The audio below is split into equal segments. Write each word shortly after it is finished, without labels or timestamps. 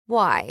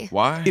Why?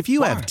 Why? If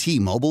you have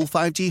T-Mobile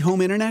 5G home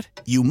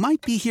internet, you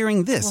might be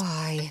hearing this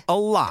Why? a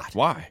lot.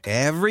 Why?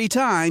 Every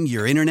time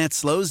your internet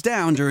slows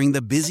down during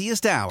the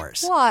busiest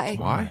hours. Why?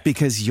 Why?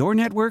 Because your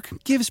network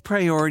gives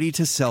priority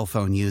to cell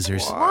phone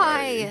users.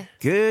 Why?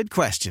 Good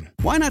question.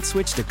 Why not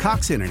switch to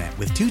Cox Internet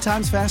with 2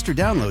 times faster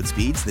download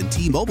speeds than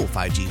T-Mobile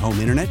 5G home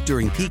internet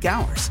during peak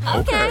hours?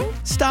 Okay.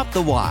 Stop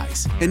the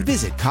whys and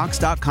visit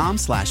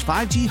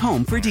cox.com/5G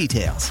home for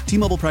details.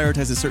 T-Mobile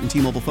prioritizes certain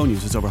T-Mobile phone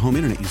users over home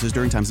internet users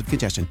during times of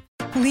congestion.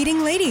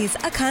 Leading Ladies,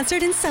 a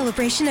concert in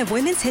celebration of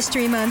Women's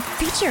History Month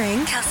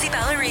featuring Kelsey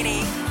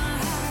Ballerini,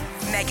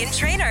 Meghan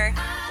Trainor,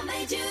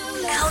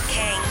 Elle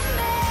King,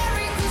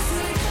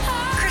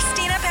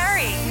 Christina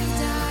Perri.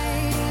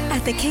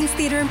 At the King's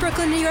Theater in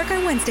Brooklyn, New York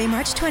on Wednesday,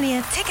 March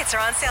 20th. Tickets are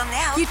on sale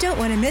now. You don't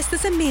want to miss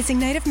this amazing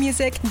night of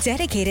music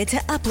dedicated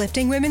to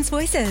uplifting women's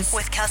voices.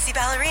 With Kelsey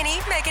Ballerini,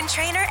 Meghan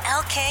Trainor,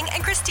 Elle King,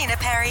 and Christina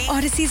Perri.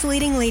 Odyssey's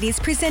Leading Ladies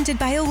presented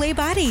by Olay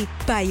Body.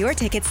 Buy your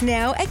tickets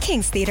now at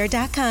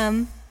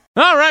kingstheater.com.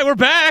 All right, we're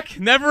back.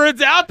 Never a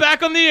doubt,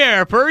 back on the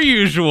air, per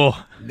usual.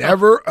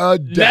 Never a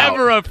doubt.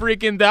 Never a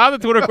freaking doubt. The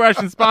Twitter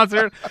question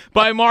sponsored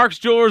by Mark's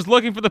Jewelers.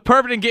 Looking for the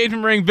perfect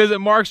engagement ring? Visit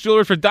Mark's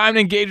Jewelers for diamond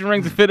engagement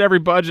rings to fit every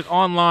budget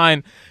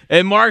online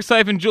at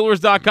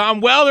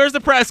marks-jewelers.com. Well, there's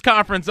the press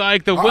conference,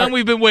 Ike, the one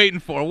we've been waiting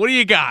for. What do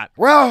you got?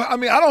 Well, I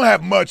mean, I don't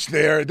have much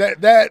there.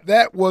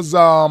 That was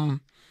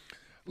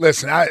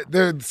listen,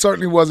 there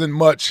certainly wasn't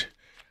much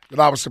that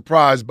I was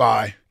surprised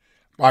by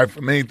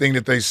from anything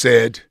that they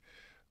said.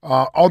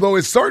 Although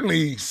it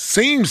certainly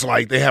seems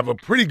like they have a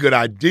pretty good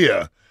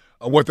idea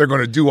of what they're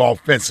going to do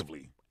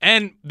offensively.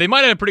 And they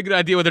might have a pretty good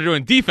idea what they're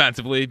doing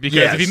defensively,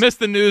 because if you missed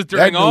the news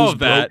during all of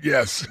that,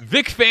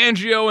 Vic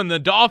Fangio and the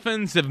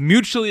Dolphins have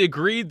mutually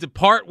agreed to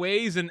part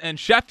ways, and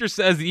Schefter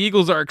says the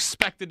Eagles are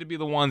expected to be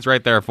the ones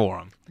right there for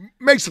him.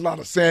 Makes a lot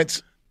of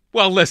sense.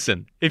 Well,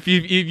 listen, if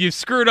you've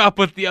screwed up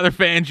with the other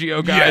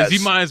Fangio guys,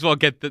 you might as well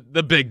get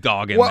the big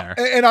dog in there.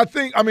 And I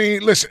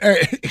mean, listen,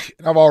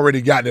 I've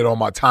already gotten it on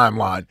my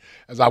timeline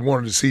as I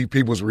wanted to see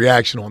people's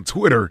reaction on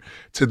Twitter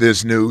to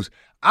this news.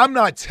 I'm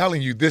not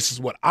telling you this is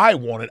what I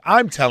wanted.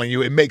 I'm telling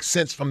you it makes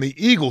sense from the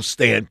Eagles'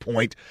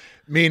 standpoint,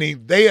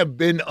 meaning they have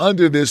been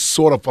under this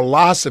sort of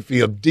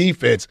philosophy of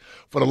defense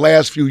for the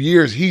last few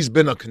years. He's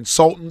been a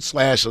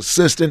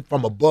consultant/assistant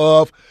from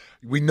above.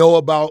 We know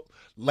about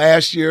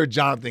last year,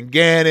 Jonathan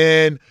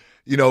Gannon,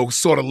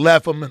 sort of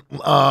left him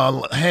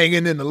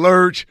hanging in the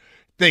lurch,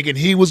 thinking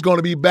he was going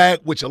to be back,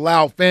 which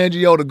allowed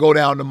Fangio to go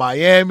down to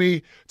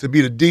Miami to be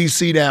the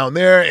DC down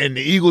there, and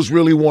the Eagles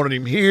really wanted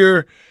him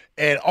here.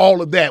 And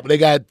all of that. They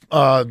got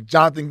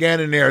Jonathan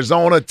Gannon in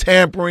Arizona,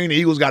 tampering. The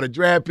Eagles got a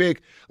draft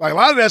pick. Like, a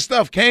lot of that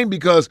stuff came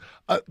because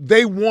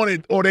they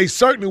wanted, or they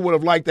certainly would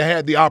have liked to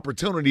have the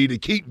opportunity to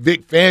keep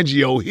Vic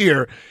Fangio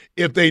here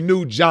if they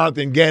knew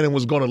Jonathan Gannon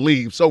was going to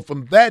leave. So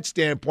from that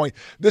standpoint,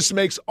 this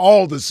makes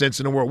all the sense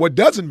in the world. What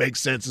doesn't make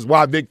sense is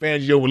why Vic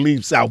Fangio would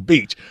leave South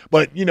Beach.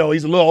 But, he's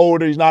a little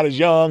older. He's not as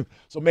young.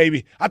 So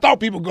maybe – I thought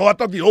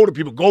the older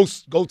people go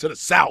to the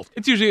South.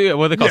 It's usually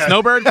what they call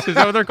snowbirds. Is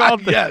that what they're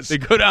called? Yes. They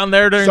go down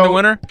there during the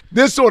winter?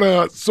 This sort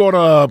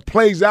of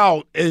plays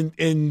out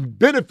and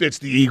benefits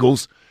the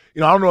Eagles. I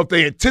don't know if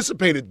they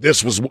anticipated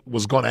this was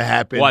going to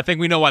happen. Well, I think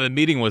we know why the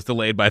meeting was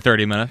delayed by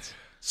 30 minutes.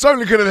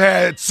 Certainly could have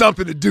had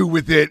something to do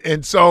with it.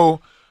 And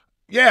so,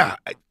 yeah,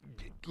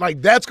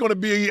 like that's going to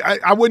be – I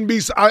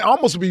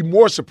almost would be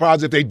more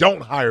surprised if they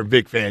don't hire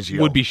Vic Fangio.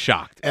 Would be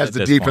shocked as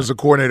the defensive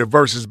coordinator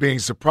versus being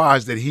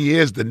surprised that he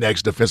is the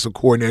next defensive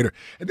coordinator.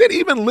 And then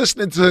even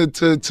listening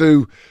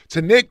to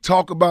Nick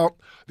talk about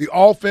the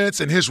offense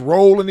and his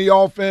role in the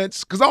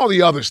offense, because all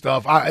the other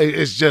stuff,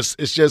 it's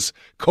just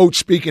coach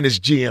speaking, it's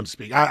GM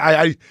speak.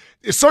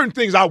 It's certain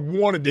things I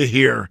wanted to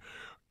hear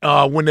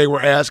when they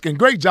were asking.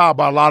 Great job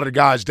by a lot of the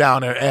guys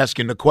down there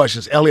asking the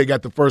questions. Elliott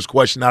got the first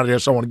question out of there,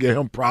 so I want to give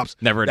him props.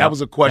 That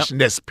was a question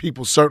that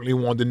people certainly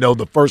wanted to know.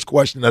 The first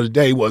question of the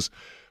day was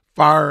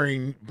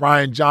firing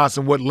Brian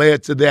Johnson, what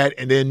led to that,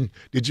 and then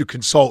did you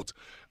consult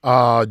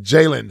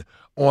Jalen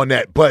on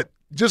that? But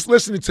just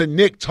listening to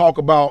Nick talk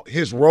about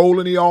his role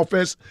in the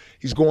offense,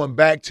 he's going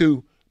back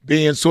to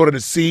being sort of the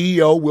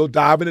CEO. We'll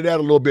dive into that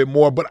a little bit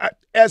more. But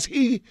as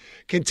he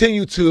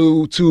continued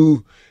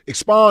to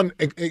expand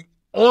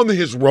on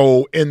his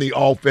role in the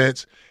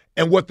offense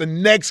and what the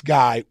next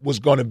guy was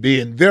going to be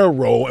in their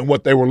role and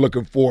what they were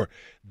looking for,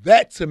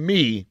 that to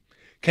me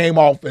came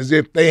off as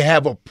if they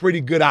have a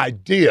pretty good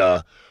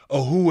idea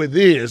of who it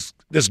is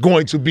that's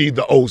going to be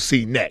the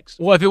OC next.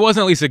 Well, if it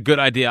wasn't at least a good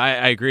idea,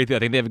 I agree with you. I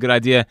think they have a good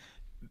idea.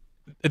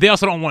 They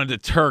also don't want to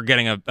deter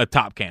getting a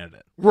top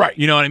candidate. Right.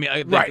 You know what I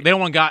mean? Right. They don't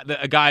want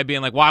a guy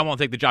being like, well, I won't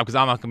take the job because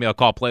I'm not going to be able to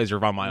call plays or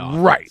run my offense.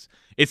 Right.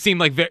 It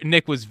seemed like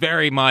Nick was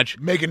very much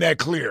making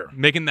that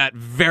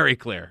very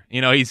clear.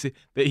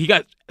 He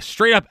got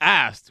straight up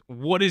asked,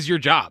 what is your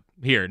job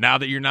here now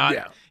that you're not?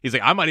 Yeah. He's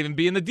like, I might even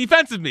be in the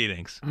defensive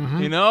meetings.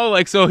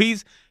 Mm-hmm. So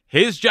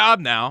his job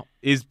now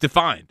is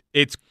defined.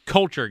 It's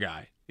culture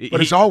guy.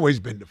 But it's always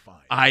been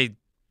defined.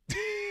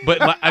 But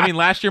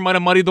last year might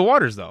have muddied the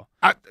waters though.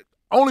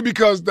 Only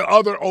because the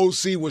other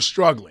OC was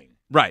struggling.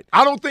 Right.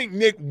 I don't think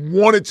Nick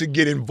wanted to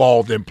get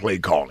involved in play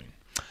calling.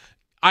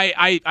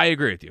 I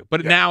agree with you.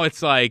 But now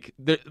it's like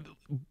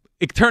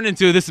it turned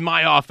into this is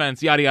my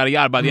offense, yada, yada,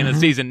 yada by the end of the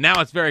season.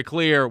 Now it's very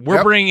clear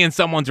we're bringing in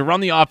someone to run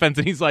the offense,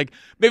 and he's like,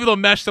 maybe they'll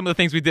mesh some of the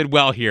things we did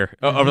well here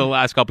over the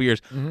last couple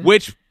years,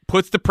 which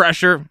puts the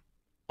pressure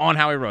on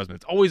Howie Roseman.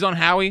 It's always on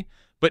Howie,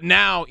 but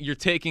now you're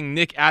taking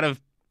Nick out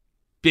of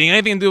being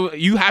anything to do.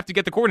 You have to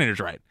get the coordinators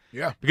right.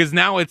 Yeah. Because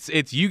now it's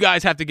you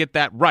guys have to get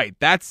that right.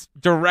 That's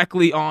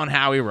directly on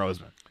Howie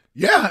Roseman.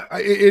 Yeah,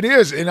 it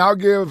is, and I'll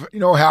give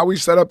Howie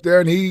sat up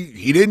there and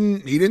he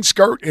didn't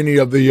skirt any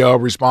of the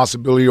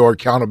responsibility or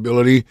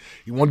accountability.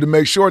 He wanted to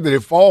make sure that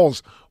it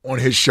falls on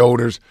his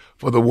shoulders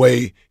for the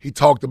way he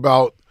talked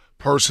about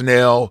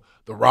personnel,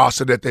 the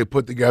roster that they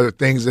put together,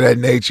 things of that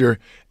nature,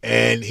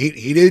 and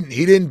he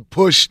didn't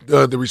push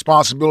the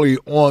responsibility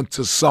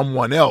onto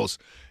someone else.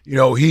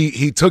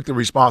 He took the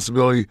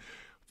responsibility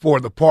for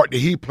the part that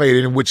he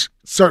played in, which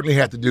certainly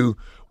had to do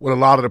with a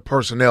lot of the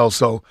personnel.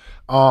 So,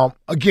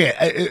 again,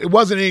 it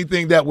wasn't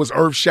anything that was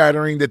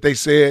earth-shattering that they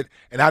said,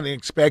 and I didn't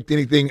expect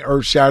anything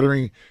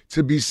earth-shattering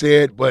to be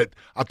said, but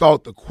I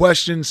thought the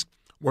questions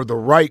were the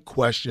right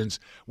questions,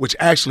 which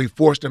actually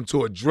forced them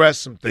to address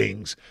some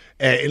things.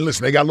 And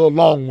listen, they got a little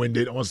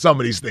long-winded on some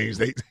of these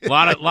things. A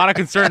lot of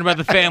concern about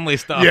the family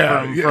stuff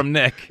from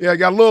Nick. Yeah,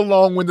 got a little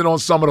long-winded on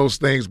some of those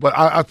things, but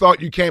I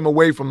thought you came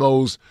away from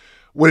those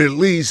with at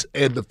least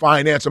a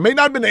defined answer. May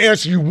not have been the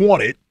answer you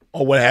wanted,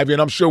 or what have you,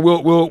 and I'm sure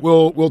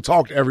we'll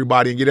talk to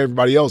everybody and get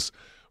everybody else's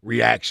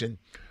reaction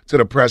to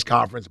the press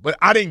conference. But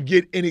I didn't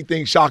get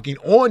anything shocking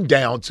on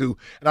down to,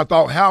 and I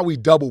thought Howie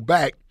doubled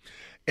back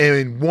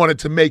and wanted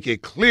to make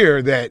it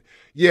clear that,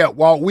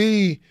 while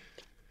we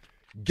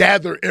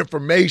gather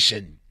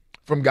information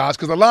from guys,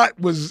 because a lot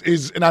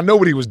is, and I know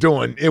what he was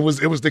doing, it was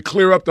to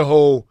clear up the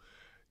whole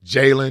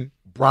Jalen,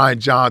 Brian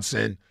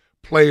Johnson,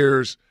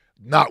 players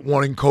not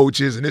wanting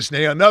coaches and this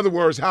and that. In other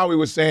words, Howie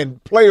was saying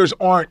players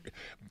aren't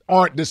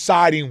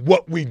deciding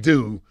what we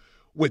do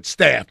with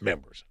staff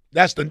members.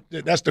 That's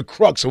the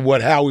crux of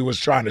what Howie was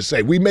trying to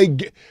say. We may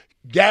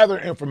gather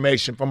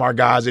information from our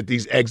guys at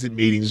these exit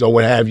meetings or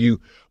what have you,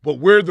 but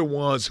we're the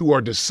ones who are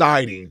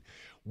deciding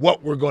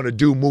what we're going to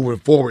do moving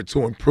forward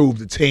to improve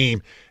the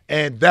team.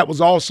 And that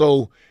was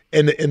also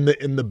in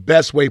the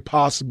best way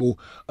possible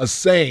of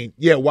saying,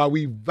 while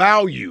we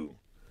value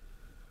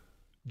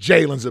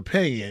Jalen's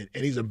opinion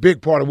and he's a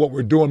big part of what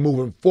we're doing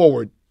moving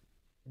forward,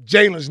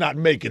 Jalen's not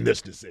making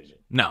this decision.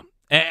 No.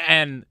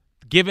 And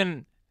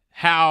given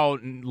how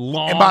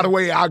long... And by the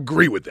way, I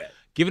agree with that.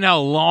 Given how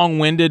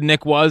long-winded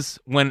Nick was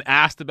when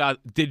asked about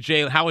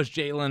how was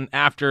Jalen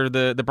after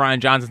the Brian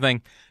Johnson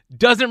thing,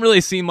 doesn't really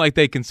seem like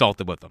they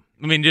consulted with him.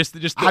 I mean, just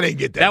I didn't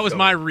get that. That was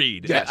my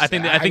read. Yes, I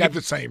think I got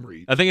the same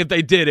read. I think if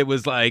they did, it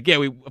was like,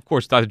 we of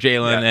course talked to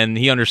Jalen and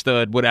he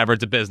understood whatever,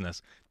 it's a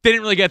business. They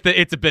didn't really get the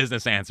it's a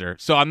business answer.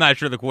 So I'm not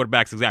sure the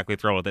quarterback's exactly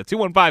thrilled with it.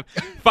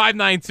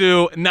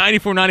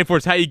 215-592-9494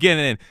 is how you get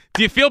in.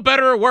 Do you feel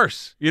better or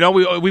worse?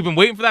 We've been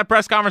waiting for that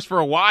press conference for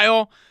a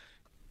while.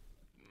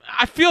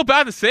 I feel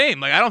about the same.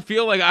 Like I don't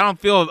feel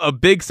a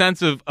big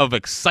sense of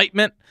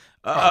excitement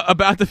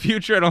about the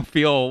future. I don't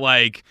feel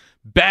like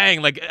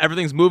bang, like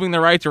everything's moving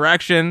the right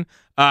direction.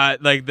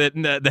 Like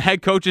the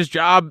head coach's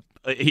job,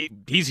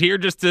 he's here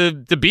just to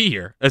be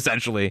here,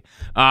 essentially.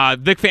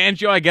 Vic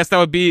Fangio, I guess that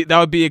would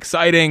be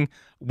exciting.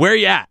 Where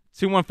you at?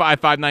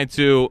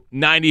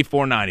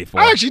 215-592-9494.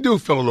 I actually do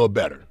feel a little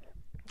better.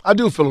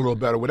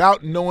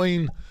 Without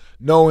knowing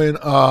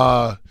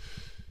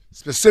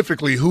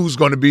specifically who's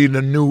going to be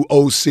the new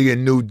OC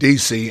and new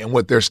DC and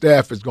what their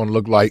staff is going to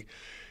look like.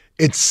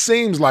 It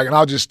seems like, and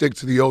I'll just stick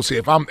to the OC.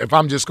 If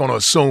I'm just going to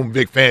assume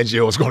Vic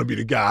Fangio is going to be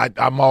the guy,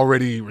 I'm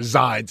already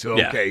resigned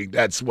to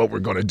that's what we're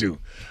going to do.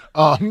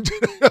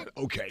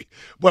 Okay,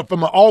 but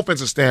from an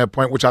offensive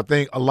standpoint, which I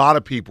think a lot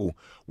of people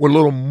were a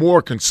little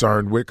more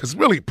concerned with, because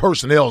really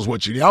personnel is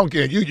what you need. I don't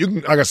care. You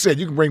can, like I said,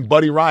 you can bring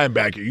Buddy Ryan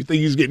back here. You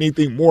think he's getting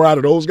anything more out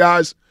of those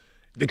guys?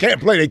 They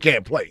can't play. They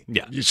can't play.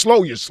 Yeah, you're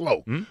slow.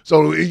 Mm-hmm.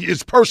 So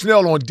it's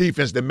personnel on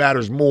defense that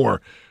matters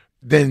more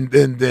than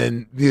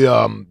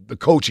the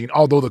coaching,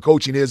 although the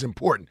coaching is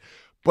important.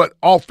 But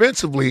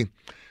offensively,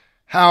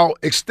 how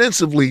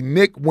extensively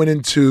Nick went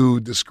into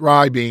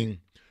describing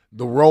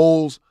the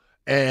roles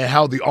and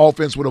how the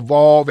offense would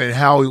evolve and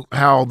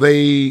how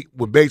they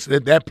would basically,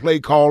 that play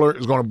caller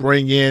is going to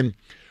bring in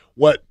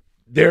what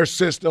their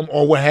system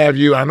or what have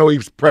you. I know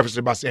he's prefaced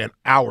it by saying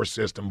our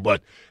system,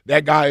 but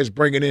that guy is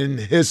bringing in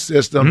his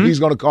system. Mm-hmm. He's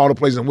going to call the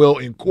plays and will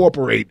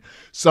incorporate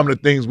some of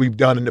the things we've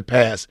done in the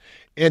past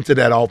into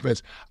that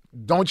offense.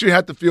 Don't you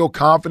have to feel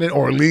confident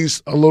or at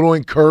least a little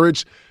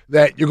encouraged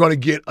that you're going to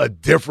get a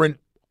different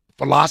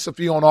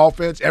philosophy on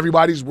offense?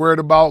 Everybody's worried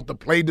about the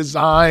play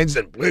designs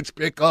and blitz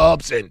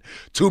pickups and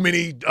too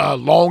many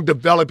long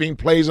developing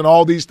plays and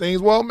all these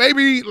things. Well,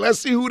 maybe let's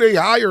see who they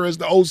hire as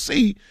the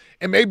OC,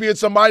 and maybe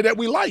it's somebody that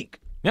we like.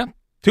 Yeah.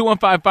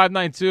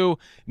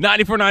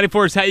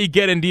 215-592-9494 is how you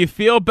get in. Do you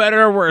feel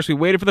better or worse? We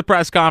waited for the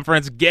press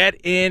conference. Get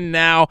in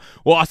now.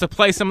 We'll also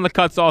play some of the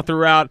cuts all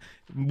throughout.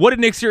 What did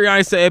Nick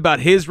Sirianni say about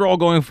his role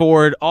going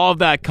forward? All of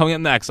that coming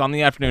up next on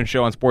the afternoon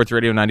show on Sports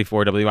Radio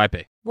 94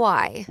 WIP.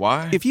 Why?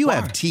 If you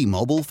have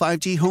T-Mobile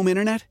 5G home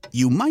internet,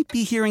 you might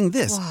be hearing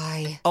this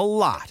Why? a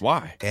lot.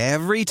 Why?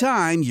 Every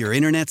time your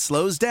internet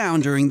slows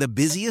down during the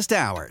busiest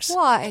hours.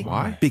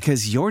 Why?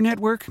 Because your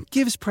network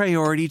gives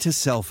priority to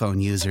cell phone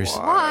users.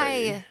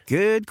 Why?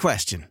 Good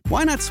question.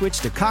 Why not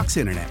switch to Cox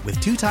Internet with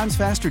 2 times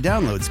faster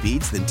download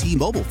speeds than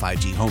T-Mobile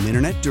 5G home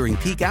internet during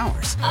peak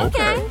hours?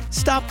 Okay.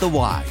 Stop the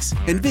whys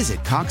and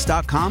visit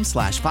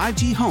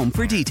cox.com/5G home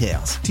for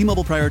details.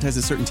 T-Mobile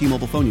prioritizes certain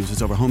T-Mobile phone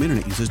users over home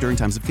internet users during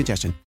times of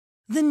congestion.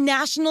 The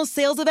national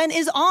sales event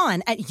is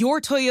on at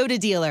your Toyota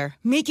dealer,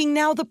 making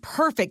now the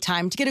perfect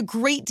time to get a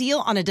great deal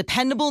on a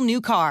dependable new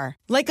car.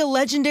 Like a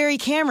legendary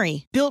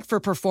Camry, built for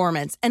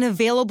performance and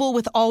available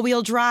with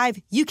all-wheel drive,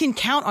 you can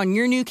count on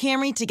your new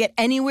Camry to get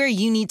anywhere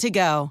you need to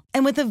go.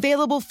 And with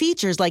available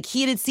features like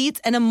heated seats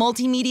and a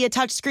multimedia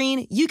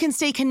touchscreen, you can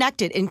stay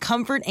connected in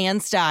comfort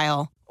and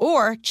style.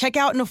 Or check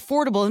out an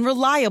affordable and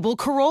reliable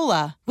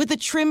Corolla with a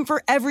trim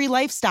for every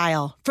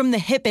lifestyle, from the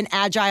hip and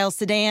agile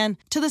sedan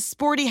to the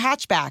sporty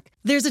hatchback.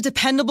 There's a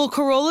dependable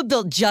Corolla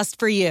built just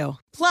for you.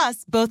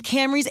 Plus, both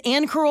Camrys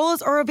and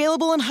Corollas are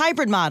available in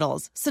hybrid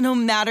models, so no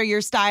matter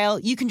your style,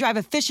 you can drive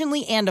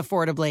efficiently and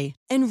affordably.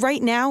 And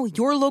right now,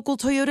 your local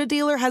Toyota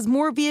dealer has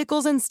more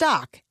vehicles in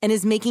stock and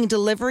is making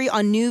delivery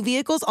on new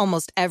vehicles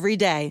almost every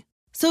day.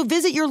 So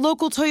visit your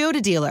local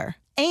Toyota dealer.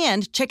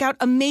 And check out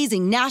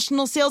amazing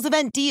national sales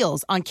event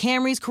deals on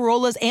Camrys,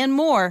 Corollas, and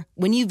more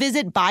when you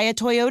visit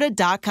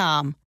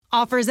buyatoyota.com.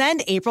 Offers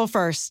end April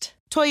 1st.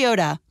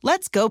 Toyota,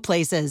 let's go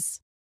places.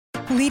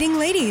 Leading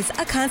Ladies,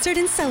 a concert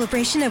in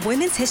celebration of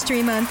Women's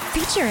History Month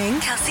featuring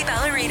Kelsey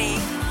Ballerini,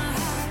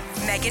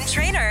 Meghan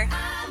Trainor,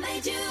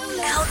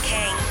 Elle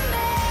King,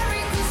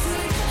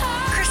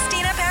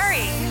 Christina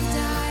Perri.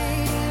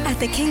 At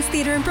the King's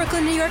Theater in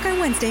Brooklyn, New York on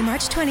Wednesday,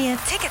 March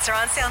 20th. Tickets are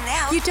on sale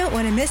now. You don't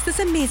want to miss this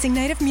amazing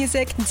night of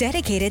music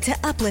dedicated to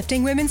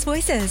uplifting women's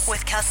voices.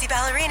 With Kelsey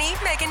Ballerini,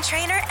 Meghan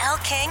Trainor, Elle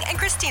King, and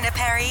Christina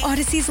Perri.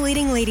 Odyssey's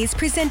Leading Ladies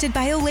presented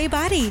by Olay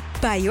Body.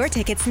 Buy your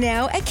tickets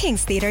now at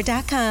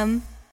kingstheater.com.